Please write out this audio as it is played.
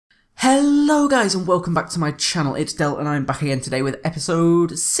Hello guys and welcome back to my channel, it's Del and I'm back again today with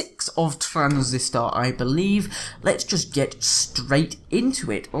episode 6 of Transistor, I believe. Let's just get straight into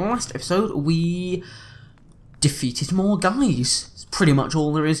it. Last episode we defeated more guys. It's pretty much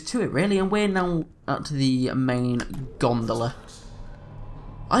all there is to it really, and we're now at the main gondola.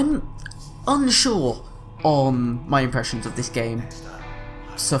 I'm unsure on my impressions of this game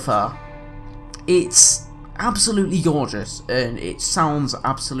so far. It's absolutely gorgeous and it sounds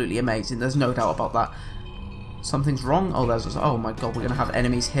absolutely amazing, there's no doubt about that. Something's wrong. Oh, oh my god, we're gonna have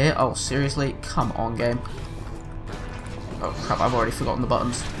enemies here. Oh seriously, come on game. Oh crap, I've already forgotten the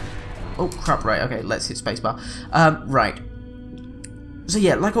buttons. Oh crap, right, okay, let's hit spacebar. Right, so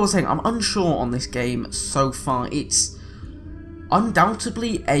yeah, like I was saying, I'm unsure on this game so far. It's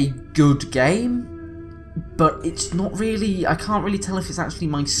undoubtedly a good game, but it's not really, I can't really tell if it's actually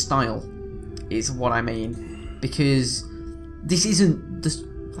my style, is what I mean. Because this isn't this.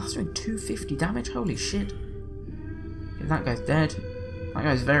 That's doing 250 damage. Holy shit! Okay, that guy's dead. That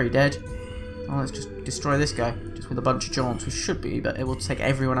guy's very dead. Oh, let's just destroy this guy just with a bunch of jaunts. We should be, but it will take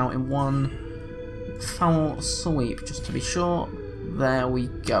everyone out in one foul sweep, just to be sure. There we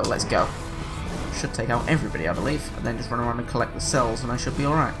go. Let's go. Should take out everybody, I believe, and then just run around and collect the cells, and I should be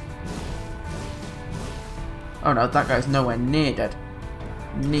all right. Oh no, that guy's nowhere near dead.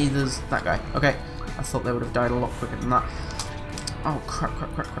 Neither's that guy. Okay. I thought they would have died a lot quicker than that. Oh crap,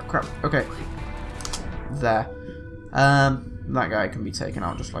 crap, crap, crap, crap. Okay. There. That guy can be taken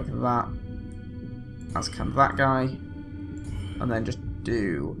out just like that. As can that guy. And then just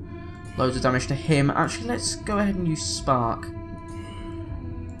do loads of damage to him. Actually, let's go ahead and use Spark.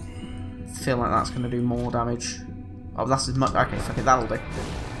 Feel like that's going to do more damage. Oh, that's as much. Okay, fuck it, that'll do.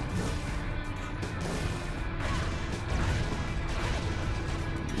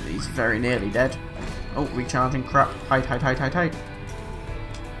 He's very nearly dead. Oh, recharging, crap. Hide, hide, hide, hide, hide.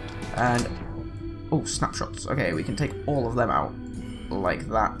 And, oh, snapshots. Okay, we can take all of them out. Like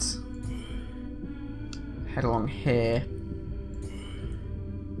that. Head along here.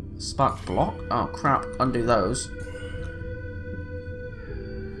 Spark block. Oh, crap. Undo those.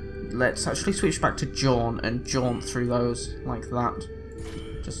 Let's actually switch back to jaunt and jaunt through those like that.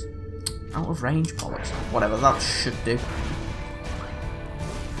 Just out of range, bollocks. Whatever, that should do.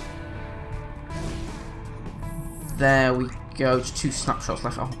 There we go, just 2 snapshots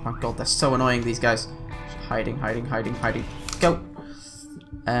left. Oh my god, they're so annoying, these guys. Just hiding, hiding, hiding, hiding. Go!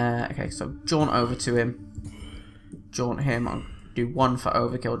 Okay, so jaunt over to him. Jaunt him. I'll do 1 for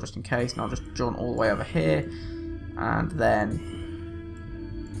overkill just in case. And I'll just jaunt all the way over here. And then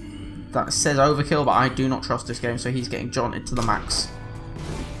that says overkill, but I do not trust this game, so he's getting jaunted to the max.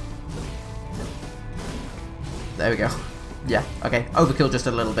 There we go. Yeah, okay. Overkill just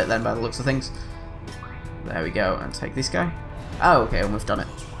a little bit then by the looks of things. There we go, and take this guy. Oh, okay, and we've done it.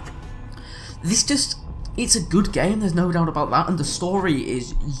 This just, it's a good game, there's no doubt about that, and the story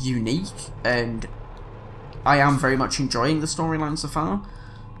is unique, and I am very much enjoying the storyline so far,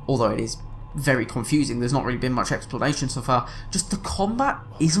 although it is very confusing. There's not really been much explanation so far. Just the combat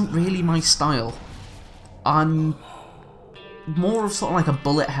isn't really my style. I'm more of sort of like a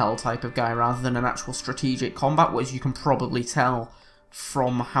bullet hell type of guy rather than an actual strategic combat, which you can probably tell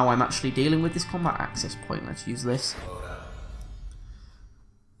from how I'm actually dealing with this combat. Access point, let's use this.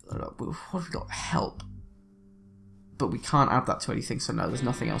 What have we got? Help. But we can't add that to anything, so no, there's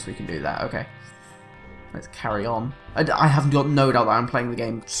nothing else we can do there. Okay. Let's carry on. I have got no doubt that I'm playing the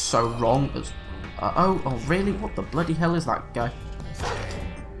game so wrong. Oh, really? What the bloody hell is that guy?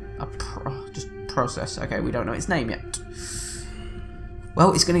 Just process. Okay, we don't know its name yet.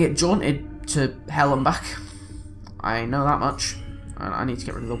 Well, it's going to get jaunted to hell and back. I know that much. And I need to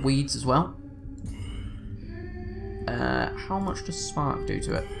get rid of the weeds as well. How much does Spark do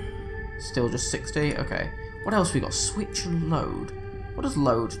to it? Still just 60? Okay. What else we got? Switch and load. What does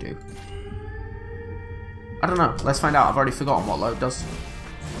load do? I don't know. Let's find out. I've already forgotten what load does.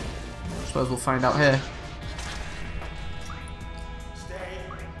 I suppose we'll find out here.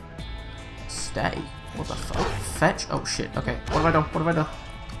 Stay? What the fuck? Fetch? Oh shit. Okay. What have I done? What have I done?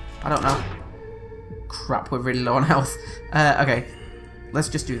 I don't know. Crap, we're really low on health. Okay. Let's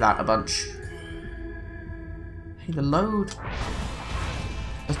just do that a bunch. Hey, the load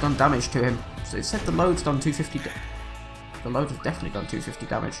has done damage to him. So it said the load's done 250. The load has definitely done 250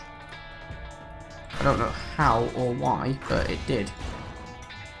 damage. I don't know how or why, but it did.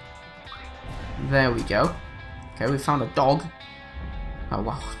 There we go. Okay, we found a dog. Oh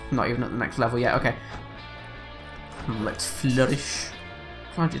wow, not even at the next level yet. Okay. Let's flourish.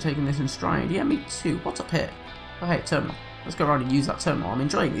 Glad you're taking this in stride. Yeah, me too. What's up here? Oh hey, terminal. Let's go around and use that terminal. I'm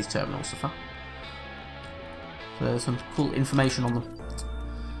enjoying these terminals so far. So there's some cool information on them.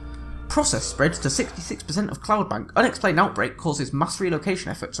 Process spreads to 66% of cloud bank. Unexplained outbreak causes mass relocation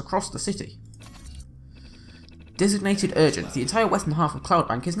efforts across the city. Designated urgent. The entire western half of cloud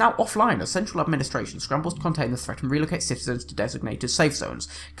bank is now offline as central administration scrambles to contain the threat and relocate citizens to designated safe zones.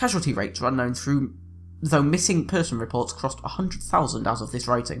 Casualty rates are unknown though missing person reports crossed 100,000 as of this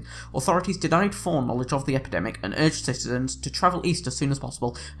writing. Authorities denied foreknowledge of the epidemic and urged citizens to travel east as soon as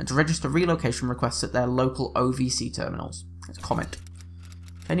possible and to register relocation requests at their local OVC terminals. Let's comment.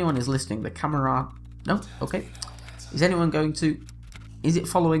 If anyone is listening, the camera... No? Okay. Is anyone going to... Is it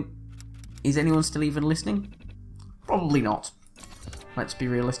following... Is anyone still even listening? Probably not. Let's be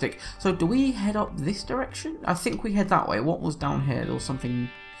realistic. So do we head up this direction? I think we head that way. What was down here? There was something...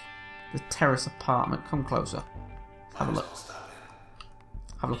 The terrace apartment. Come closer. Have a look.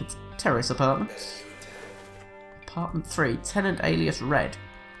 Have a look at the terrace apartments. Apartment 3. Tenant alias Red.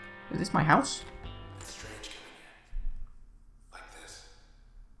 Is this my house?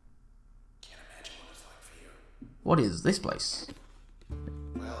 What is this place?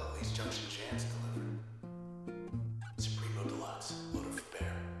 Well, at least Junction Jan's delivered. Supremo Deluxe, loaded for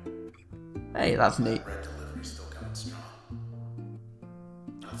bear. Hey, that's neat. Red delivery still coming strong.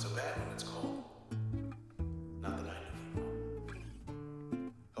 Not so bad when it's cold. Not that I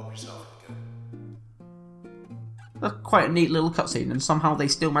know. Help yourself, good. Quite a neat little cutscene, and somehow they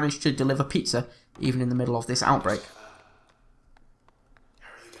still managed to deliver pizza, even in the middle of this outbreak.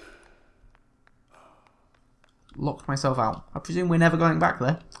 Locked myself out. I presume we're never going back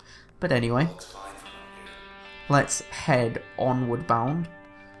there. But anyway, let's head onward bound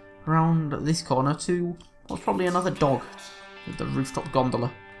around this corner to what's probably another dog with the rooftop gondola.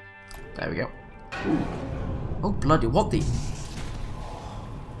 There we go. Ooh. Oh bloody! What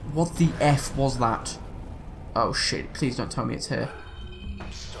the F was that? Oh shit! Please don't tell me it's here.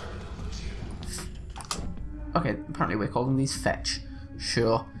 Okay, apparently we're calling these fetch.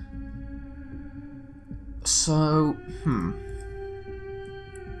 Sure. So,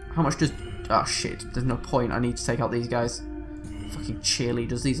 how much does... Oh shit, there's no point, I need to take out these guys. Fucking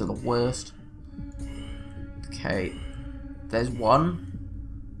cheerleaders, these are the worst. Okay, there's one.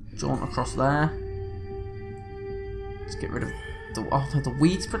 Jaunt across there. Let's get rid of the... Oh, the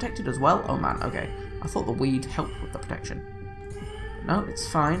weed's protected as well? Oh man, okay. I thought the weed helped with the protection. No, it's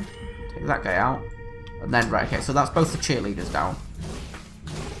fine. Take that guy out. And then, right, okay, so that's both the cheerleaders down.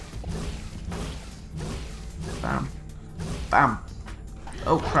 Bam. Bam.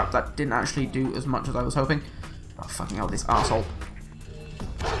 Oh crap, that didn't actually do as much as I was hoping. Oh fucking hell, this arsehole.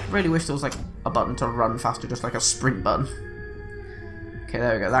 Really wish there was like a button to run faster, just like a sprint button. Okay,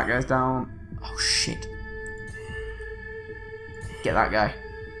 there we go, that guy's down. Oh shit. Get that guy.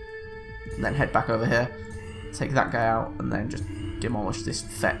 And then head back over here. Take that guy out, and then just demolish this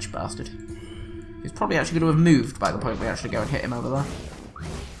fetch bastard. He's probably actually going to have moved by the point we actually go and hit him over there.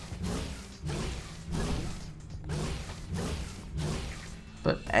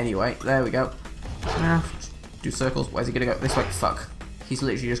 But anyway, there we go. Do circles. Where's he going to go? This way. Fuck. He's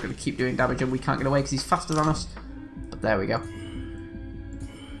literally just going to keep doing damage and we can't get away because he's faster than us. But there we go.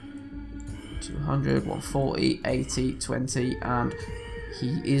 200, 140, 80, 20, and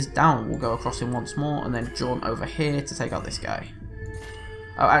he is down. We'll go across him once more and then jaunt over here to take out this guy.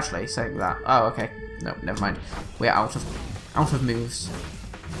 Oh, actually, saying that. Oh, okay. No, never mind. We're out of moves.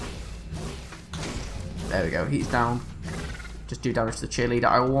 There we go. He's down. Just do damage to the cheerleader.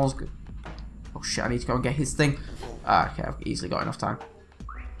 I was good. Oh shit, I need to go and get his thing. Ah, okay, I've easily got enough time.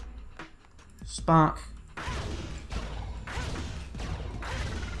 Spark.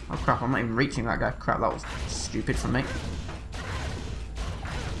 Oh crap, I'm not even reaching that guy. Crap, that was stupid from me.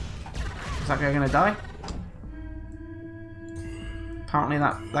 Is that guy gonna die? Apparently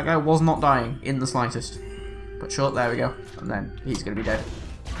that guy was not dying in the slightest. But sure, there we go. And then he's gonna be dead.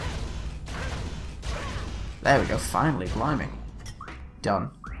 There we go, finally, blimey.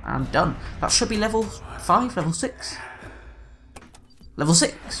 Done. And done. That should be level 5, level 6. Level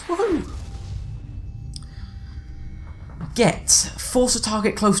 6, woohoo! Get. Force a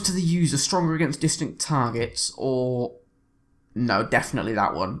target close to the user, stronger against distant targets, or... No, definitely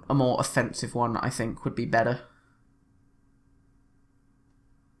that one. A more offensive one, I think, would be better.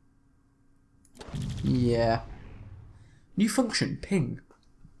 Yeah. New function, ping.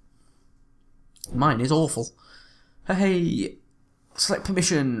 Mine is awful. Hey, select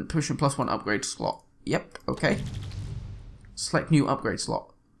permission. Permission +1 upgrade slot. Yep, okay. Select new upgrade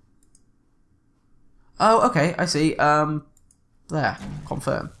slot. Oh, okay, I see. There.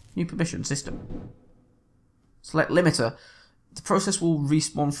 Confirm. New permission system. Select limiter. The process will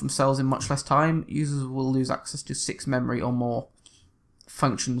respawn from cells in much less time. Users will lose access to 6 memory or more.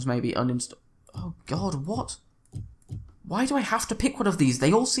 Functions may be uninstalled. Oh god, what? Why do I have to pick one of these?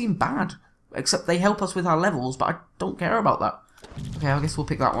 They all seem bad. Except they help us with our levels, but I don't care about that. Okay, I guess we'll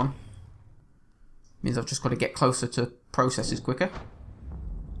pick that one. Means I've just got to get closer to processes quicker.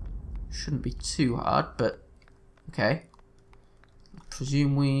 Shouldn't be too hard, but... Okay. I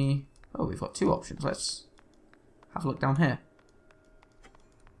presume we... Oh, we've got two options. Let's have a look down here.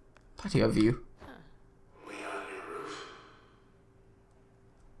 Patio view. We on your roof?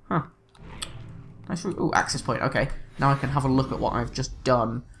 Huh. Nice roof. Oh, access point. Okay. Now I can have a look at what I've just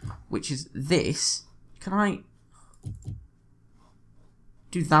done, which is this. Can I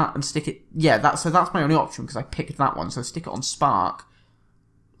do that and stick it? Yeah, so that's my only option because I picked that one. So stick it on Spark,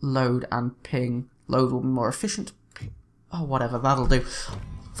 load and ping. Load will be more efficient. Oh, whatever, that'll do.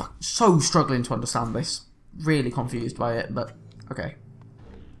 Fuck, so struggling to understand this. Really confused by it, but okay.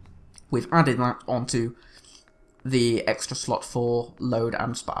 We've added that onto the extra slot for load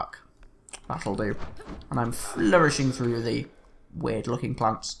and Spark. That'll do. And I'm flourishing through the weird looking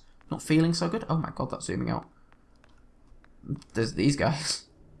plants. Not feeling so good. Oh my god, that's zooming out. There's these guys.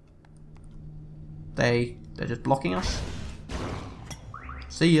 They're just blocking us.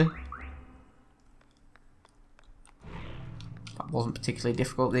 See ya. That wasn't particularly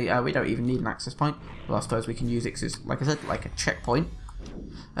difficult. We don't even need an access point. Well, I suppose we can use it because, like I said, like a checkpoint.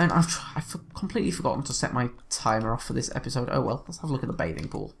 And I've completely forgotten to set my timer off for this episode. Oh well, let's have a look at the bathing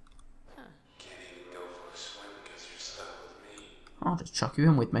pool. Can't even go for a swim because you're stuck with me. I'll just chuck you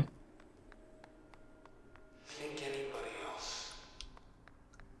in with me. Think anybody else?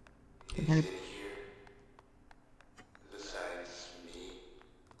 Think Is any- it here? Besides me?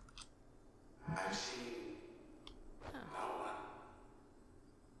 I've seen no one.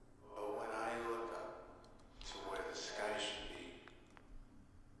 But when I look up to where the sky should be,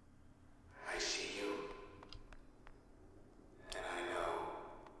 I see you. And I know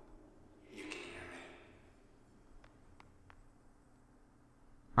you can hear me.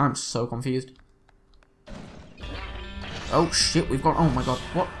 I'm so confused. Oh shit, we've got... Oh my god,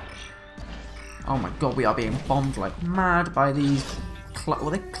 what? Oh my god, we are being bombed like mad by these...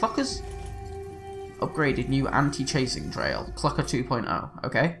 Were they cluckers? Upgraded new anti-chasing trail. Clucker 2.0,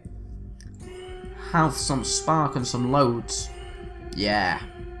 okay. Have some spark and some loads. Yeah.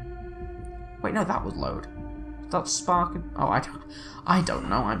 Wait, no, that was load. That's spark and... Oh, I don't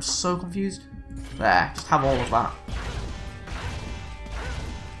know, I'm so confused. There, just have all of that.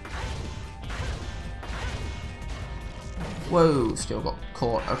 Whoa, still got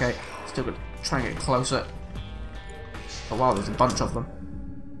caught. Okay, still gonna try and get closer. Oh wow, there's a bunch of them.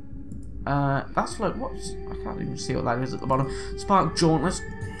 That's like, what's... I can't even see what that is at the bottom. Spark Jaunt, let's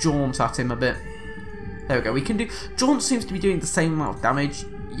jaunt at him a bit. There we go, we can do... Jaunt seems to be doing the same amount of damage,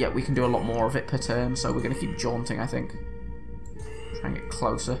 yet we can do a lot more of it per turn, so we're gonna keep jaunting, I think. Try and get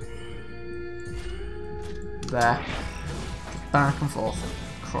closer. There. Just back and forth.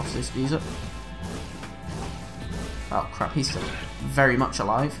 Across this geezer. Oh crap, he's still very much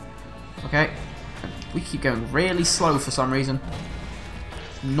alive. Okay. And we keep going really slow for some reason.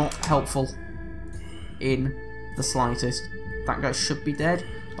 Not helpful in the slightest. That guy should be dead.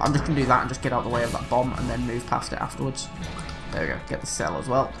 But I'm just going to do that and just get out of the way of that bomb and then move past it afterwards. There we go. Get the cell as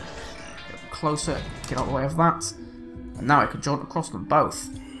well. Get closer. Get out of the way of that. And now I can jaunt across them both.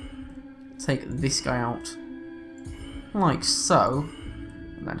 Take this guy out. Like so.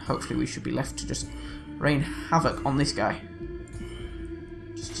 And then hopefully we should be left to just rain havoc on this guy.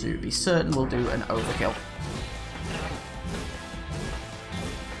 Just to be certain we'll do an overkill.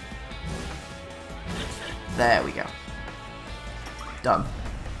 There we go. Done.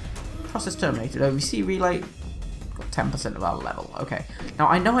 Process terminated. OVC relay. Got 10% of our level. Okay. Now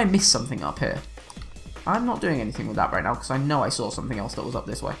I know I missed something up here. I'm not doing anything with that right now because I know I saw something else that was up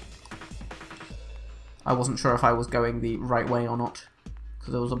this way. I wasn't sure if I was going the right way or not.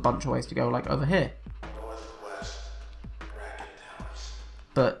 Because there was a bunch of ways to go, like over here. Northwest, Racket Towers.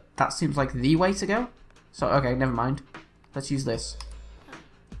 But that seems like the way to go. So, okay, never mind. Let's use this.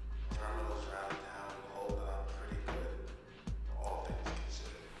 Terminals around town holding up pretty good, all things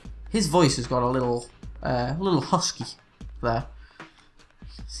considered. His voice has got a little husky there.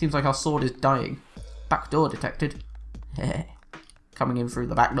 Seems like our sword is dying. Back door detected. Coming in through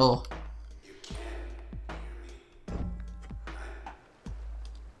the back door. You can hear me.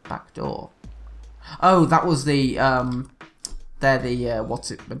 Back door. Oh, that was the they're the what's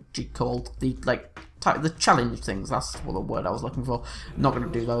it called? The like the challenge things. That's what the word I was looking for. Not gonna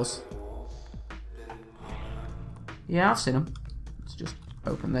do those. Yeah, I've seen them. Let's just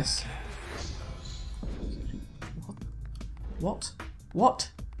open this. What?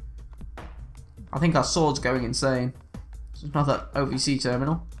 What? I think our sword's going insane. There's another OVC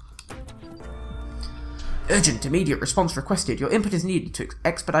terminal. Urgent, immediate response requested. Your input is needed to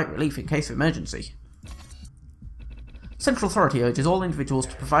expedite relief in case of emergency. Central Authority urges all individuals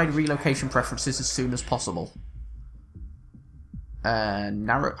to provide relocation preferences as soon as possible.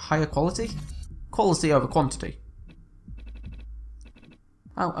 Higher quality? Quality over quantity.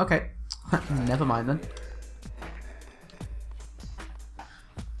 Oh, okay. Never mind then.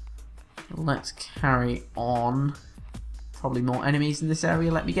 Let's carry on. Probably more enemies in this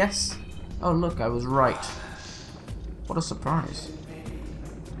area, let me guess. Oh look, I was right. What a surprise.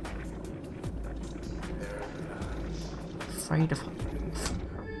 Afraid of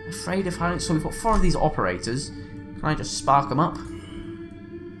hiding. So we've got 4 of these operators. Can I just spark them up?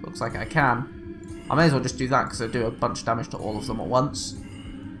 Looks like I can. I may as well just do that because I do a bunch of damage to all of them at once.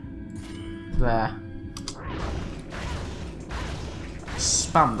 There.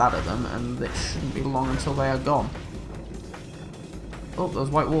 Spam that at them and it shouldn't be long until they are gone. Oh, those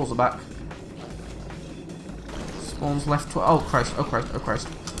white walls are back. Spawns left. Oh Christ! Oh Christ! Oh Christ!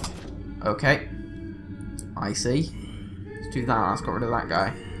 Okay. I see. Let's do that. Let's get rid of that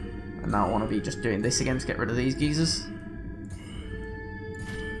guy. And now I want to be just doing this again to get rid of these geezers.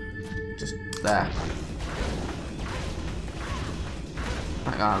 Just there.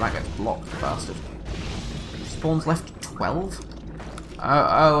 That gets blocked, the bastard. Spawns left 12?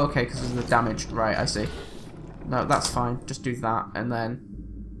 Oh, okay, because of the damage. Right, I see. No, that's fine. Just do that, and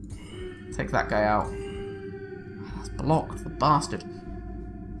then take that guy out. That's blocked, the bastard.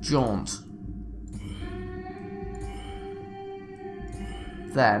 Jaunt.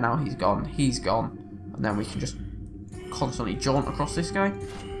 There, now he's gone. He's gone. And then we can just constantly jaunt across this guy.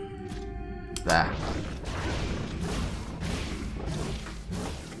 There.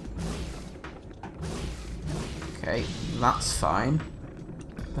 Okay, that's fine.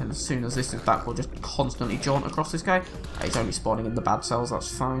 Then as soon as this is back, we'll just constantly jaunt across this guy. He's only spawning in the bad cells,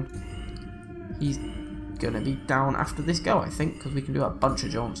 that's fine. He's gonna be down after this go, I think, because we can do a bunch of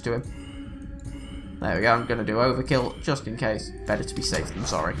jaunts to him. There we go, I'm gonna do overkill, just in case. Better to be safe than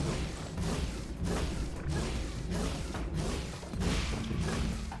sorry.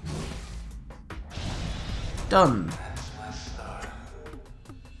 Done.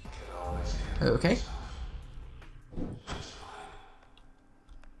 Okay.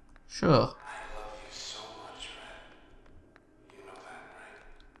 Sure.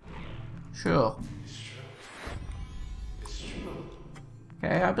 Sure.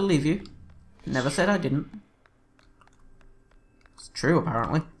 Okay, I believe you. Never said I didn't. It's true,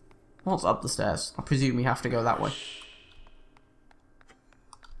 apparently. What's up the stairs? I presume we have to go that way.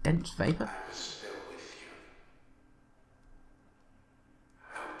 Dense vapor?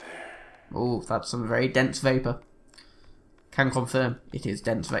 Oh, that's some very dense vapor. Can confirm it is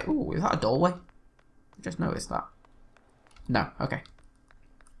dense vapor. Oh, is that a doorway? I just noticed that. No, okay.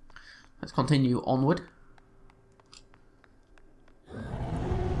 Let's continue onward.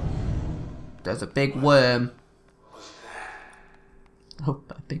 There's a big worm. Oh,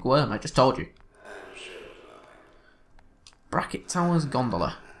 a big worm, I just told you. Bracket Towers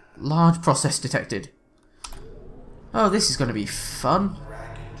Gondola. Large process detected. Oh, this is going to be fun.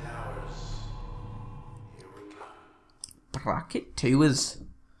 Bracket Towers.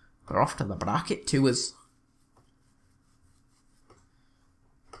 We're off to the Bracket Towers.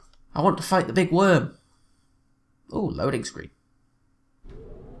 I want to fight the big worm. Oh, loading screen.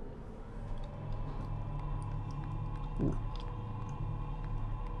 Ooh.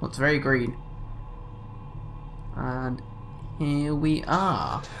 Looks very green. And here we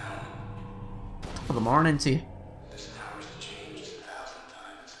are. Top of the morning to you.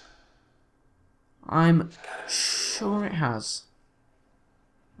 I'm sure it has.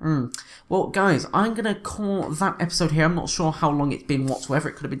 Well, guys, I'm going to call that episode here. I'm not sure how long it's been whatsoever.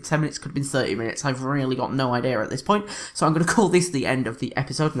 It could have been 10 minutes, could have been 30 minutes. I've really got no idea at this point. So I'm going to call this the end of the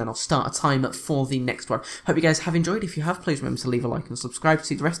episode, and then I'll start a timer for the next one. Hope you guys have enjoyed. If you have, please remember to leave a like and subscribe to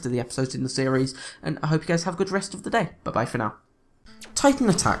see the rest of the episodes in the series. And I hope you guys have a good rest of the day. Bye-bye for now. Titan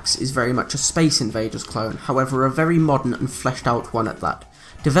Attacks is very much a Space Invaders clone, however a very modern and fleshed out one at that.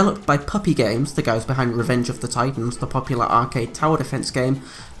 Developed by Puppy Games, the guys behind Revenge of the Titans, the popular arcade tower defense game,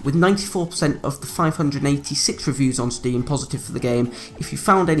 with 94% of the 586 reviews on Steam positive for the game. If you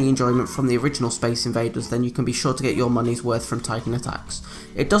found any enjoyment from the original Space Invaders, then you can be sure to get your money's worth from Titan Attacks.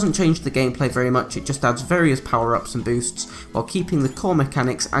 It doesn't change the gameplay very much, it just adds various power-ups and boosts, while keeping the core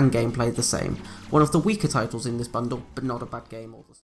mechanics and gameplay the same. One of the weaker titles in this bundle, but not a bad game all the same.